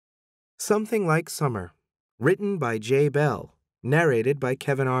Something Like Summer, written by J. Bell, narrated by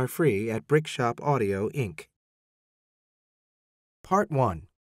Kevin R. Free at Brickshop Audio, Inc. Part 1.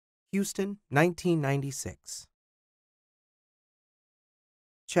 Houston, 1996.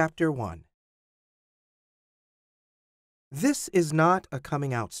 Chapter 1. This is not a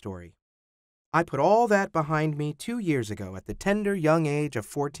coming-out story. I put all that behind me 2 years ago at the tender young age of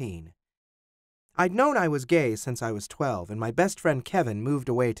 14. I'd known I was gay since I was 12, and my best friend Kevin moved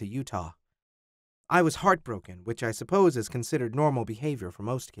away to Utah. I was heartbroken, which I suppose is considered normal behavior for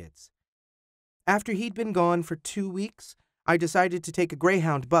most kids. After he'd been gone for 2 weeks, I decided to take a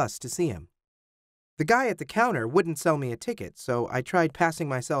Greyhound bus to see him. The guy at the counter wouldn't sell me a ticket, so I tried passing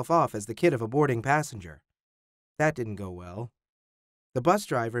myself off as the kid of a boarding passenger. That didn't go well. The bus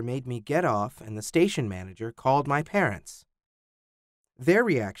driver made me get off, and the station manager called my parents. Their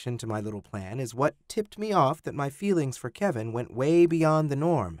reaction to my little plan is what tipped me off that my feelings for Kevin went way beyond the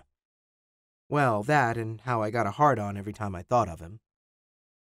norm. Well, that and how I got a hard-on every time I thought of him.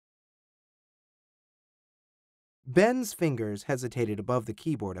 Ben's fingers hesitated above the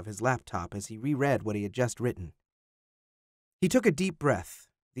keyboard of his laptop as he reread what he had just written. He took a deep breath,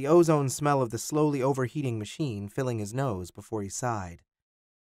 the ozone smell of the slowly overheating machine filling his nose before he sighed.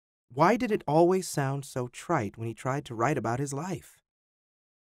 Why did it always sound so trite when he tried to write about his life?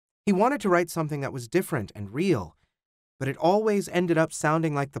 He wanted to write something that was different and real, but it always ended up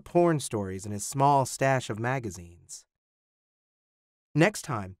sounding like the porn stories in his small stash of magazines. Next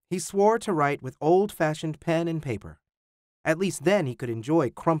time, he swore to write with old-fashioned pen and paper. At least then he could enjoy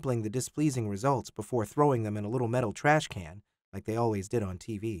crumpling the displeasing results before throwing them in a little metal trash can, like they always did on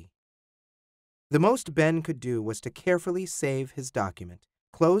TV. The most Ben could do was to carefully save his document,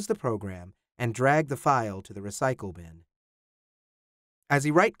 close the program, and drag the file to the recycle bin. As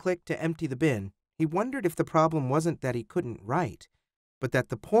he right-clicked to empty the bin, he wondered if the problem wasn't that he couldn't write, but that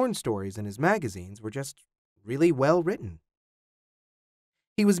the porn stories in his magazines were just really well written.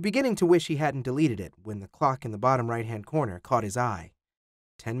 He was beginning to wish he hadn't deleted it when the clock in the bottom right-hand corner caught his eye.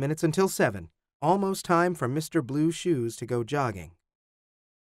 10 minutes until 7, almost time for Mr. Blue Shoes to go jogging.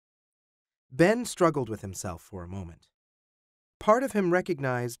 Ben struggled with himself for a moment. Part of him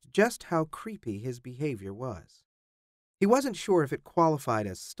recognized just how creepy his behavior was. He wasn't sure if it qualified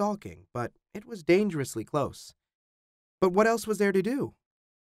as stalking, but it was dangerously close. But what else was there to do?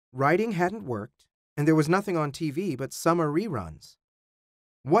 Writing hadn't worked, and there was nothing on TV but summer reruns.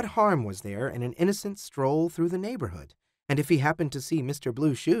 What harm was there in an innocent stroll through the neighborhood? And if he happened to see Mr.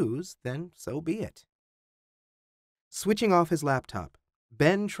 Blue Shoes, then so be it. Switching off his laptop,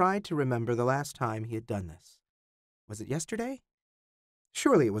 Ben tried to remember the last time he had done this. Was it yesterday?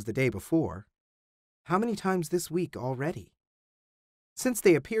 Surely it was the day before. How many times this week already? Since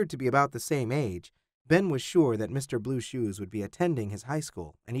they appeared to be about the same age, Ben was sure that Mr. Blue Shoes would be attending his high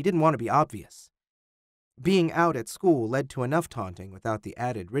school, and he didn't want to be obvious. Being out at school led to enough taunting without the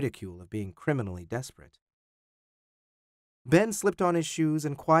added ridicule of being criminally desperate. Ben slipped on his shoes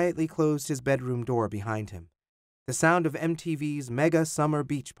and quietly closed his bedroom door behind him. The sound of MTV's Mega Summer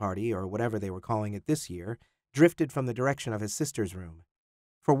Beach Party, or whatever they were calling it this year, drifted from the direction of his sister's room.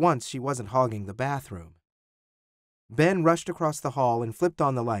 For once, she wasn't hogging the bathroom. Ben rushed across the hall and flipped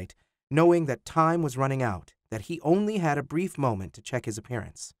on the light, knowing that time was running out, that he only had a brief moment to check his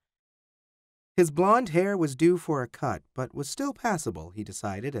appearance. His blonde hair was due for a cut, but was still passable, he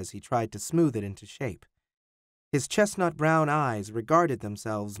decided as he tried to smooth it into shape. His chestnut brown eyes regarded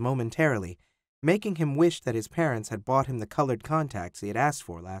themselves momentarily, making him wish that his parents had bought him the colored contacts he had asked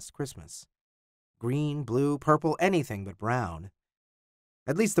for last Christmas. Green, blue, purple, anything but brown.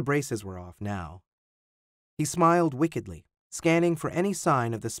 At least the braces were off now. He smiled wickedly, scanning for any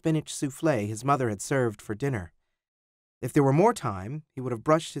sign of the spinach soufflé his mother had served for dinner. If there were more time, he would have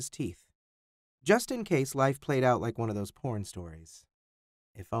brushed his teeth. Just in case life played out like one of those porn stories.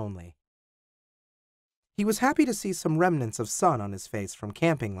 If only. He was happy to see some remnants of sun on his face from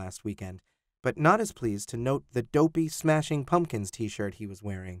camping last weekend, but not as pleased to note the dopey Smashing Pumpkins t-shirt he was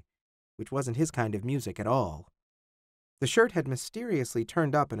wearing, which wasn't his kind of music at all. The shirt had mysteriously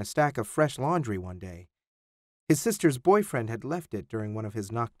turned up in a stack of fresh laundry one day. His sister's boyfriend had left it during one of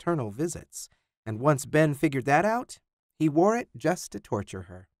his nocturnal visits, and once Ben figured that out, he wore it just to torture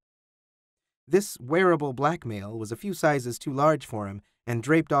her. This wearable blackmail was a few sizes too large for him and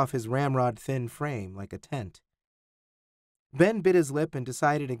draped off his ramrod-thin frame like a tent. Ben bit his lip and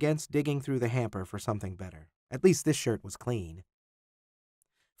decided against digging through the hamper for something better. At least this shirt was clean.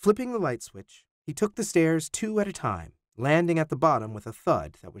 Flipping the light switch, he took the stairs 2 at a time, landing at the bottom with a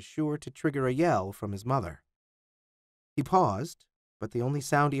thud that was sure to trigger a yell from his mother. He paused, but the only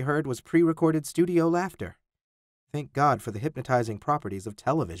sound he heard was pre-recorded studio laughter. Thank God for the hypnotizing properties of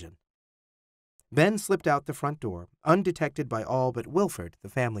television. Ben slipped out the front door, undetected by all but Wilford, the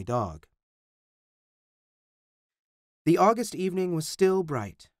family dog. The August evening was still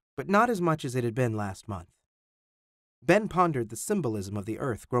bright, but not as much as it had been last month. Ben pondered the symbolism of the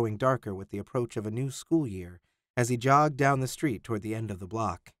earth growing darker with the approach of a new school year as he jogged down the street toward the end of the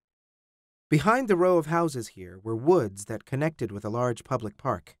block. Behind the row of houses here were woods that connected with a large public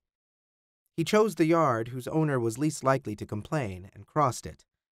park. He chose the yard whose owner was least likely to complain and crossed it.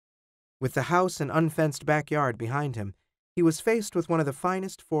 With the house and unfenced backyard behind him, he was faced with one of the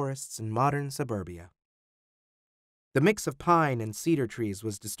finest forests in modern suburbia. The mix of pine and cedar trees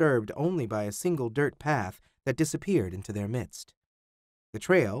was disturbed only by a single dirt path that disappeared into their midst. The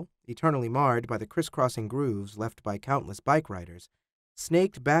trail, eternally marred by the crisscrossing grooves left by countless bike riders,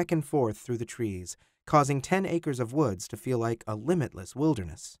 snaked back and forth through the trees, causing 10 acres of woods to feel like a limitless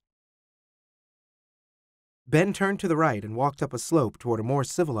wilderness. Ben turned to the right and walked up a slope toward a more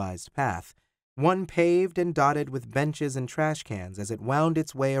civilized path, one paved and dotted with benches and trash cans as it wound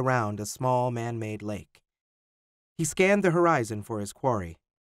its way around a small man-made lake. He scanned the horizon for his quarry.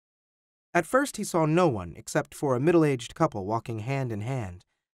 At first he saw no one except for a middle-aged couple walking hand in hand,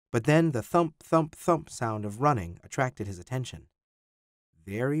 but then the thump, thump, thump sound of running attracted his attention.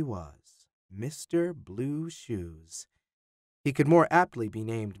 There he was, Mr. Blue Shoes. He could more aptly be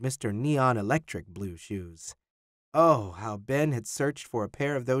named Mr. Neon Electric Blue Shoes. Oh, how Ben had searched for a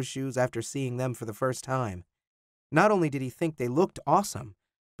pair of those shoes after seeing them for the first time. Not only did he think they looked awesome,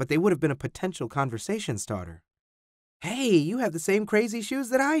 but they would have been a potential conversation starter. "Hey, you have the same crazy shoes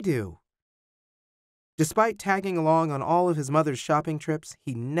that I do." Despite tagging along on all of his mother's shopping trips,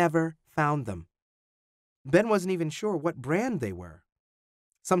 he never found them. Ben wasn't even sure what brand they were.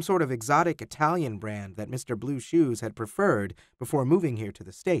 Some sort of exotic Italian brand that Mr. Blue Shoes had preferred before moving here to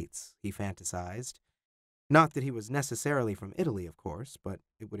the States, he fantasized. Not that he was necessarily from Italy, of course, but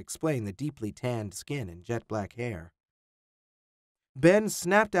it would explain the deeply tanned skin and jet black hair. Ben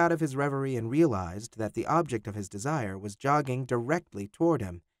snapped out of his reverie and realized that the object of his desire was jogging directly toward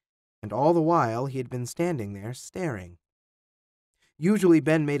him, and all the while he had been standing there staring. Usually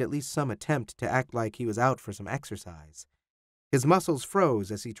Ben made at least some attempt to act like he was out for some exercise. His muscles froze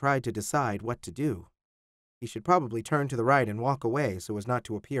as he tried to decide what to do. He should probably turn to the right and walk away so as not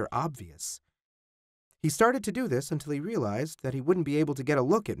to appear obvious. He started to do this until he realized that he wouldn't be able to get a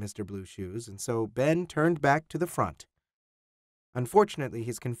look at Mr. Blue Shoes, and so Ben turned back to the front. Unfortunately,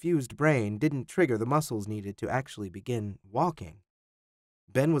 his confused brain didn't trigger the muscles needed to actually begin walking.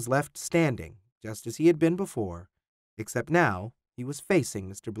 Ben was left standing, just as he had been before, except now he was facing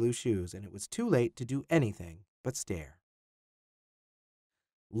Mr. Blue Shoes, and it was too late to do anything but stare.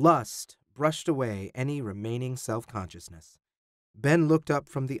 Lust brushed away any remaining self-consciousness. Ben looked up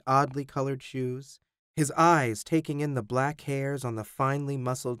from the oddly colored shoes, his eyes taking in the black hairs on the finely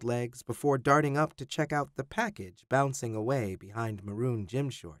muscled legs before darting up to check out the package bouncing away behind maroon gym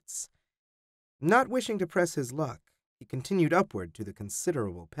shorts. Not wishing to press his luck, he continued upward to the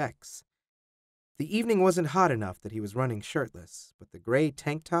considerable pecs. The evening wasn't hot enough that he was running shirtless, but the gray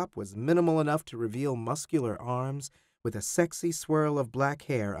tank top was minimal enough to reveal muscular arms with a sexy swirl of black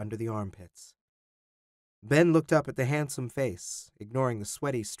hair under the armpits. Ben looked up at the handsome face, ignoring the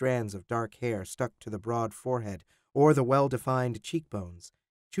sweaty strands of dark hair stuck to the broad forehead or the well-defined cheekbones,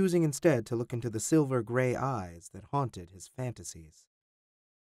 choosing instead to look into the silver-gray eyes that haunted his fantasies.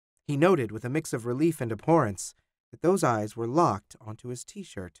 He noted with a mix of relief and abhorrence that those eyes were locked onto his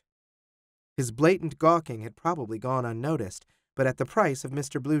t-shirt. His blatant gawking had probably gone unnoticed, but at the price of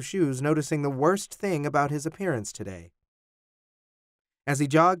Mr. Blue Shoes noticing the worst thing about his appearance today. As he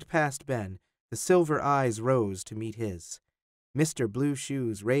jogged past Ben, the silver eyes rose to meet his. Mr. Blue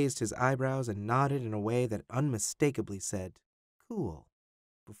Shoes raised his eyebrows and nodded in a way that unmistakably said, "Cool,"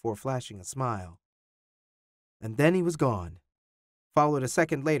 before flashing a smile. And then he was gone, followed a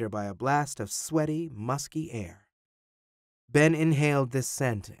second later by a blast of sweaty, musky air. Ben inhaled this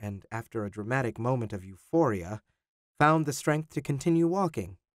scent and, after a dramatic moment of euphoria, found the strength to continue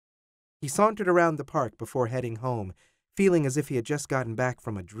walking. He sauntered around the park before heading home, feeling as if he had just gotten back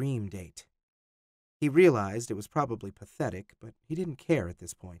from a dream date. He realized it was probably pathetic, but he didn't care at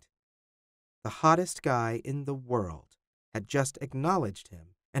this point. The hottest guy in the world had just acknowledged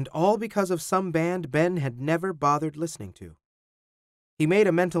him, and all because of some band Ben had never bothered listening to. He made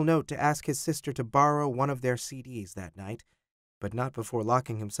a mental note to ask his sister to borrow one of their CDs that night, but not before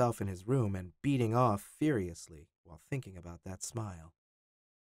locking himself in his room and beating off furiously while thinking about that smile.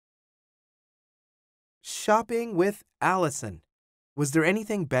 Shopping with Allison. Was there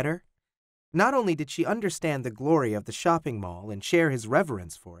anything better? Not only did she understand the glory of the shopping mall and share his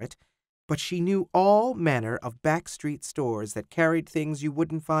reverence for it, but she knew all manner of backstreet stores that carried things you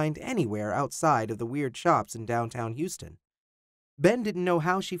wouldn't find anywhere outside of the weird shops in downtown Houston. Ben didn't know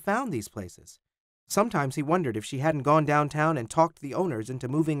how she found these places. Sometimes he wondered if she hadn't gone downtown and talked the owners into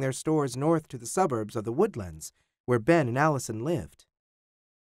moving their stores north to the suburbs of the Woodlands, where Ben and Allison lived.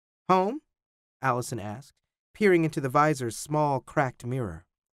 "Home?" Allison asked, peering into the visor's small, cracked mirror.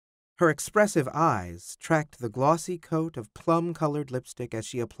 Her expressive eyes tracked the glossy coat of plum-colored lipstick as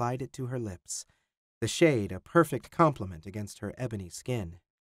she applied it to her lips, the shade a perfect complement against her ebony skin.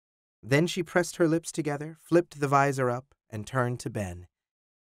 Then she pressed her lips together, flipped the visor up, and turned to Ben.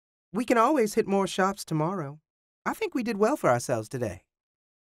 "We can always hit more shops tomorrow. I think we did well for ourselves today."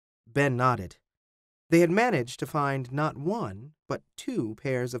 Ben nodded. They had managed to find not one, but 2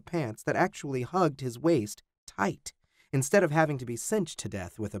 pairs of pants that actually hugged his waist tight, instead of having to be cinched to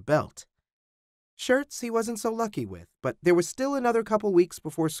death with a belt. Shirts he wasn't so lucky with, but there was still another couple weeks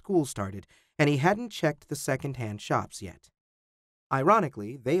before school started, and he hadn't checked the second-hand shops yet.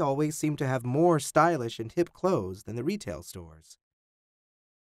 Ironically, they always seemed to have more stylish and hip clothes than the retail stores.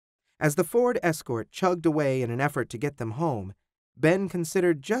 As the Ford Escort chugged away in an effort to get them home, Ben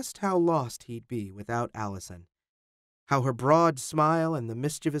considered just how lost he'd be without Allison. How her broad smile and the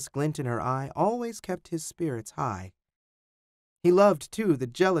mischievous glint in her eye always kept his spirits high. He loved, too, the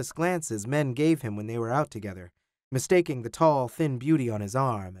jealous glances men gave him when they were out together, mistaking the tall, thin beauty on his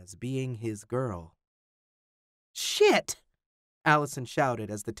arm as being his girl. "Shit!" Allison shouted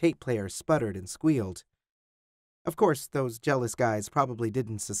as the tape player sputtered and squealed. Of course, those jealous guys probably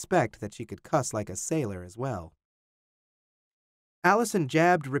didn't suspect that she could cuss like a sailor as well. Allison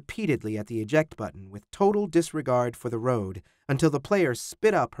jabbed repeatedly at the eject button with total disregard for the road until the player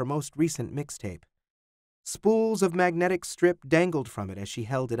spit up her most recent mixtape. Spools of magnetic strip dangled from it as she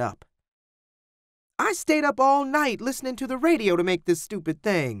held it up. "I stayed up all night listening to the radio to make this stupid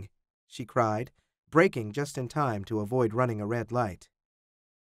thing," she cried, braking just in time to avoid running a red light.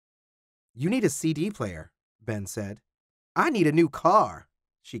 "You need a CD player," Ben said. "I need a new car,"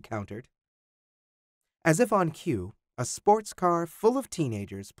 she countered. As if on cue, a sports car full of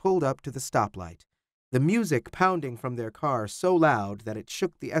teenagers pulled up to the stoplight, the music pounding from their car so loud that it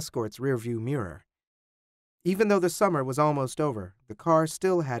shook the Escort's rearview mirror. Even though the summer was almost over, the car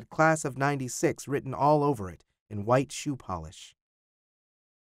still had Class of '96 written all over it in white shoe polish.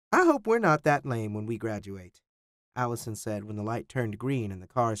 "I hope we're not that lame when we graduate," Allison said when the light turned green and the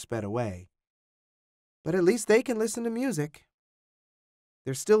car sped away. "But at least they can listen to music."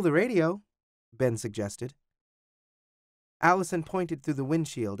 "There's still the radio," Ben suggested. Allison pointed through the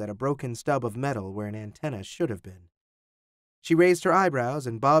windshield at a broken stub of metal where an antenna should have been. She raised her eyebrows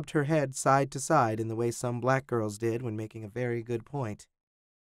and bobbed her head side to side in the way some black girls did when making a very good point.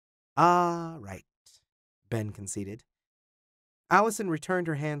 "Ah, right," Ben conceded. Allison returned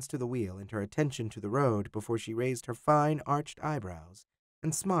her hands to the wheel and her attention to the road before she raised her fine arched eyebrows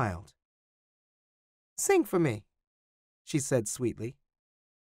and smiled. "Sing for me," she said sweetly.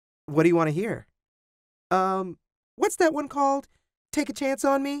 "What do you want to hear?" What's that one called? Take a Chance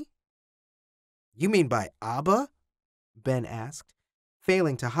on Me?" "You mean by ABBA?" Ben asked,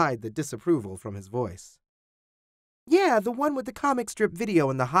 failing to hide the disapproval from his voice. "Yeah, the one with the comic strip video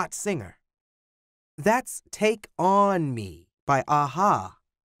and the hot singer." "That's Take On Me by AHA,"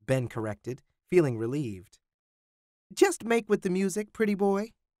 Ben corrected, feeling relieved. "Just make with the music, pretty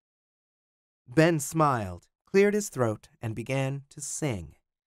boy." Ben smiled, cleared his throat, and began to sing.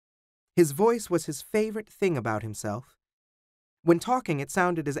 His voice was his favorite thing about himself. When talking, it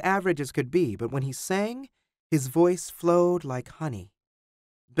sounded as average as could be, but when he sang, his voice flowed like honey.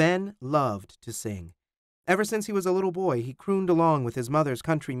 Ben loved to sing. Ever since he was a little boy, he crooned along with his mother's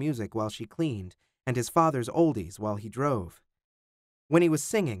country music while she cleaned, and his father's oldies while he drove. When he was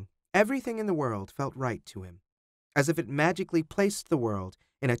singing, everything in the world felt right to him, as if it magically placed the world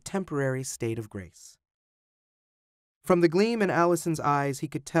in a temporary state of grace. From the gleam in Allison's eyes, he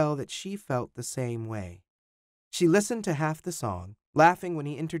could tell that she felt the same way. She listened to half the song, laughing when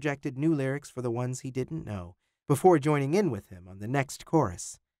he interjected new lyrics for the ones he didn't know, before joining in with him on the next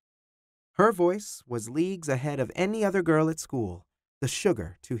chorus. Her voice was leagues ahead of any other girl at school, the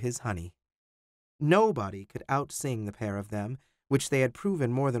sugar to his honey. Nobody could out-sing the pair of them, which they had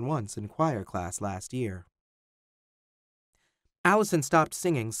proven more than once in choir class last year. Allison stopped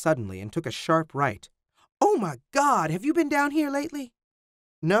singing suddenly and took a sharp right. "Oh my God, have you been down here lately?"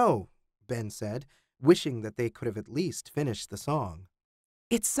 "No," Ben said, wishing that they could have at least finished the song.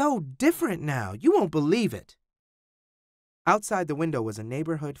 "It's so different now, you won't believe it." Outside the window was a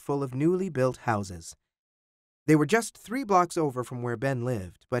neighborhood full of newly built houses. They were just 3 blocks over from where Ben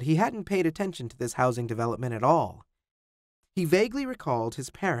lived, but he hadn't paid attention to this housing development at all. He vaguely recalled his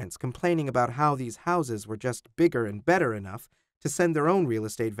parents complaining about how these houses were just bigger and better enough to send their own real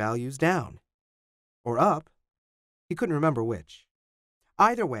estate values down. Or up. He couldn't remember which.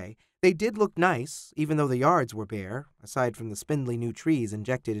 Either way, they did look nice, even though the yards were bare, aside from the spindly new trees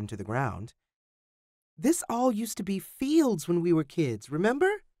injected into the ground. "This all used to be fields when we were kids,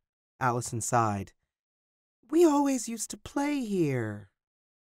 remember?" Allison sighed. "We always used to play here."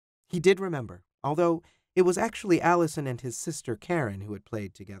 He did remember, although it was actually Allison and his sister Karen who had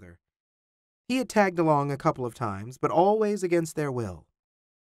played together. He had tagged along a couple of times, but always against their will.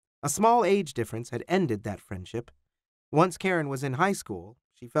 A small age difference had ended that friendship. Once Karen was in high school,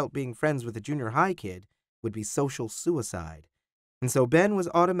 she felt being friends with a junior high kid would be social suicide, and so Ben was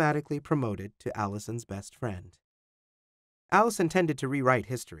automatically promoted to Allison's best friend. Allison tended to rewrite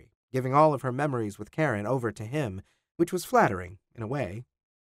history, giving all of her memories with Karen over to him, which was flattering, in a way.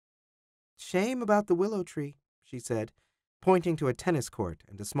 "Shame about the willow tree," she said, pointing to a tennis court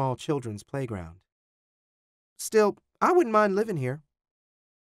and a small children's playground. "Still, I wouldn't mind living here."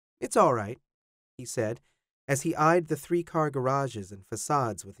 "It's all right," he said, as he eyed the three-car garages and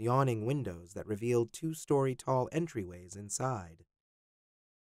facades with yawning windows that revealed two-story-tall entryways inside.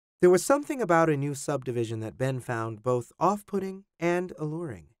 There was something about a new subdivision that Ben found both off-putting and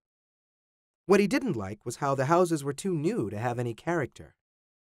alluring. What he didn't like was how the houses were too new to have any character.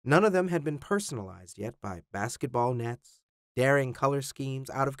 None of them had been personalized yet by basketball nets, daring color schemes,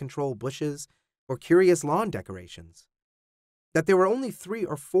 out-of-control bushes, or curious lawn decorations. That there were only 3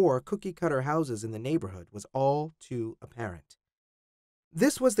 or 4 cookie-cutter houses in the neighborhood was all too apparent.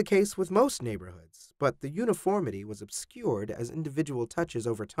 This was the case with most neighborhoods, but the uniformity was obscured as individual touches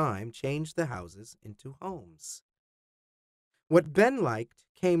over time changed the houses into homes. What Ben liked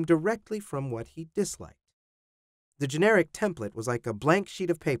came directly from what he disliked. The generic template was like a blank sheet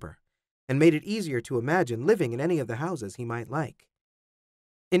of paper and made it easier to imagine living in any of the houses he might like.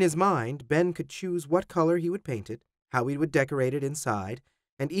 In his mind, Ben could choose what color he would paint it, how he would decorate it inside,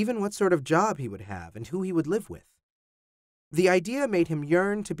 and even what sort of job he would have and who he would live with. The idea made him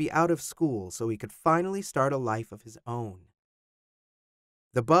yearn to be out of school so he could finally start a life of his own.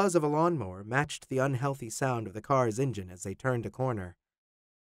 The buzz of a lawnmower matched the unhealthy sound of the car's engine as they turned a corner.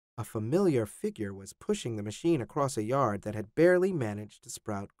 A familiar figure was pushing the machine across a yard that had barely managed to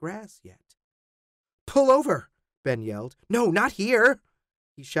sprout grass yet. "Pull over!" Ben yelled. "No, not here!"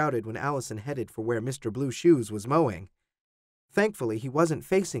 he shouted when Allison headed for where Mr. Blue Shoes was mowing. Thankfully, he wasn't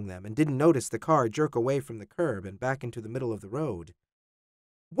facing them and didn't notice the car jerk away from the curb and back into the middle of the road.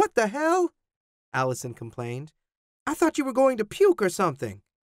 "What the hell?" Allison complained. "I thought you were going to puke or something."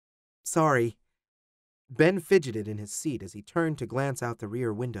 "Sorry." Ben fidgeted in his seat as he turned to glance out the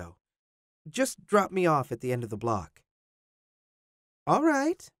rear window. "Just drop me off at the end of the block." "All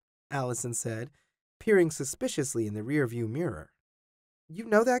right," Allison said, peering suspiciously in the rearview mirror. "You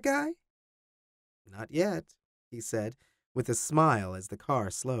know that guy?" "Not yet," he said, with a smile as the car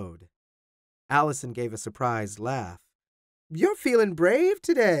slowed. Allison gave a surprised laugh. "You're feeling brave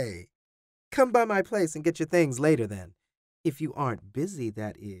today. Come by my place and get your things later then. If you aren't busy,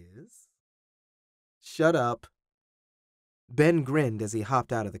 that is." "Shut up." Ben grinned as he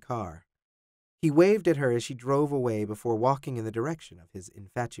hopped out of the car. He waved at her as she drove away before walking in the direction of his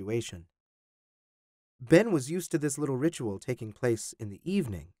infatuation. Ben was used to this little ritual taking place in the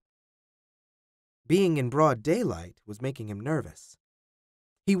evening. Being in broad daylight was making him nervous.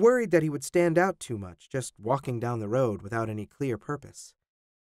 He worried that he would stand out too much just walking down the road without any clear purpose.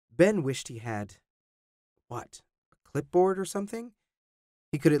 Ben wished he had, what, a clipboard or something?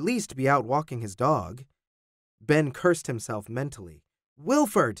 He could at least be out walking his dog. Ben cursed himself mentally.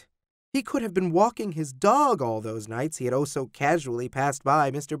 Wilford! He could have been walking his dog all those nights he had oh so casually passed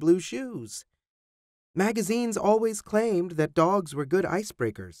by Mr. Blue Shoes. Magazines always claimed that dogs were good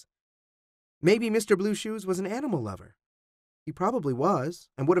icebreakers. Maybe Mr. Blue Shoes was an animal lover. He probably was,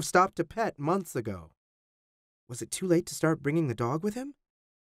 and would have stopped to pet months ago. Was it too late to start bringing the dog with him?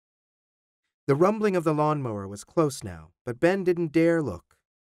 The rumbling of the lawnmower was close now, but Ben didn't dare look.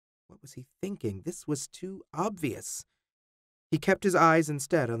 What was he thinking? This was too obvious. He kept his eyes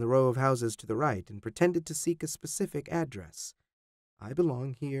instead on the row of houses to the right and pretended to seek a specific address. "I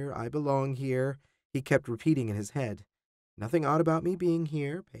belong here, I belong here," he kept repeating in his head. "Nothing odd about me being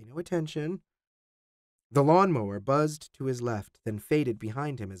here. Pay no attention." The lawnmower buzzed to his left, then faded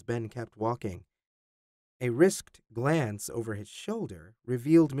behind him as Ben kept walking. A risked glance over his shoulder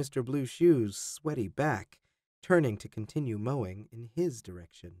revealed Mr. Blue Shoes' sweaty back, turning to continue mowing in his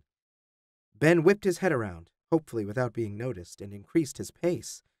direction. Ben whipped his head around, hopefully without being noticed, and increased his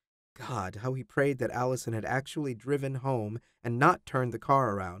pace. God, how he prayed that Allison had actually driven home and not turned the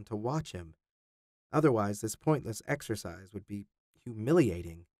car around to watch him. Otherwise, this pointless exercise would be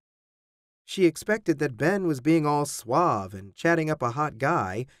humiliating. She expected that Ben was being all suave and chatting up a hot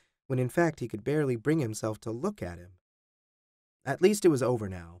guy, when in fact he could barely bring himself to look at him. At least it was over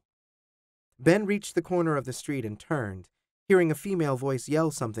now. Ben reached the corner of the street and turned, hearing a female voice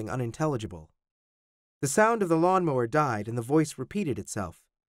yell something unintelligible. The sound of the lawnmower died and the voice repeated itself.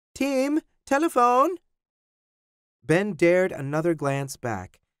 "Team, telephone!" Ben dared another glance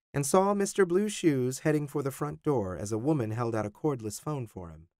back and saw Mr. Blue Shoes heading for the front door as a woman held out a cordless phone for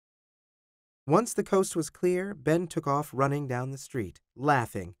him. Once the coast was clear, Ben took off running down the street,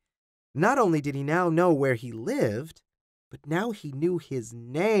 laughing. Not only did he now know where he lived, but now he knew his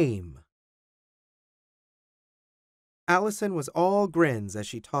name. Allison was all grins as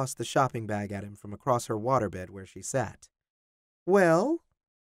she tossed the shopping bag at him from across her waterbed where she sat. "Well,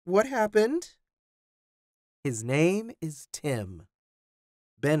 what happened?" "His name is Tim."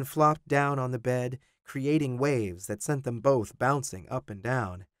 Ben flopped down on the bed, creating waves that sent them both bouncing up and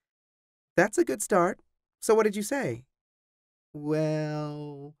down. "That's a good start. So what did you say?"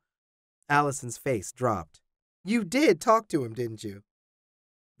 "Well..." Allison's face dropped. "You did talk to him, didn't you?"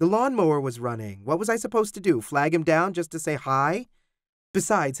 "The lawnmower was running. What was I supposed to do, flag him down just to say hi?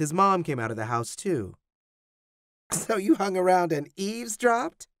 Besides, his mom came out of the house, too." "So you hung around and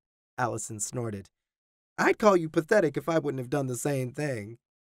eavesdropped?" Allison snorted. "I'd call you pathetic if I wouldn't have done the same thing."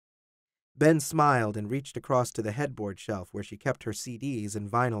 Ben smiled and reached across to the headboard shelf where she kept her CDs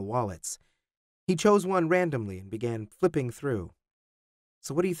and vinyl wallets. He chose one randomly and began flipping through.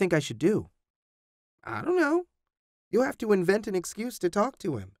 "So what do you think I should do?" "I don't know. You'll have to invent an excuse to talk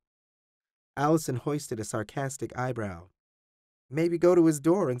to him." Allison hoisted a sarcastic eyebrow. "Maybe go to his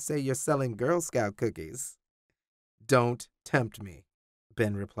door and say you're selling Girl Scout cookies." "Don't tempt me,"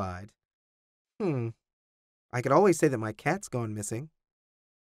 Ben replied. I could always say that my cat's gone missing."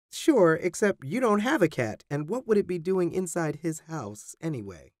 "Sure, except you don't have a cat, and what would it be doing inside his house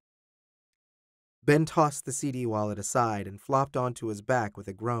anyway?" Ben tossed the CD wallet aside and flopped onto his back with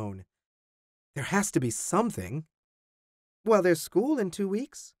a groan. "There has to be something." "Well, there's school in 2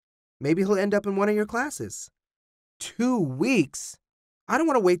 weeks. Maybe he'll end up in one of your classes." 2 weeks? I don't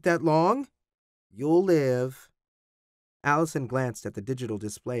want to wait that long." "You'll live." Allison glanced at the digital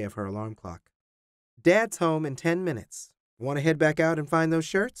display of her alarm clock. "Dad's home in 10 minutes. Want to head back out and find those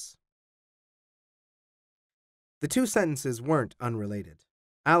shirts?" The two sentences weren't unrelated.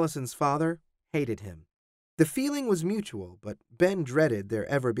 Allison's father hated him. The feeling was mutual, but Ben dreaded there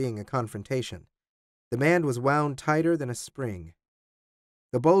ever being a confrontation. The man was wound tighter than a spring,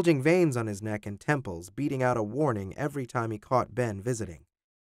 the bulging veins on his neck and temples beating out a warning every time he caught Ben visiting.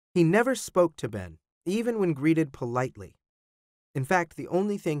 He never spoke to Ben, even when greeted politely. In fact, the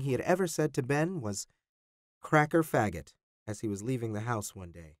only thing he had ever said to Ben was "cracker faggot" as he was leaving the house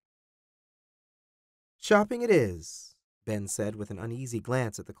one day. "Shopping it is," Ben said with an uneasy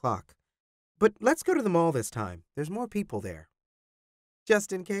glance at the clock. "But let's go to the mall this time. There's more people there."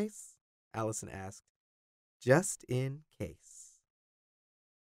 "Just in case?" Allison asked. "Just in case."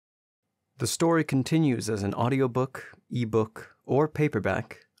 The story continues as an audiobook, ebook, or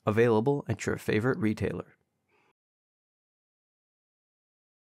paperback, available at your favorite retailer.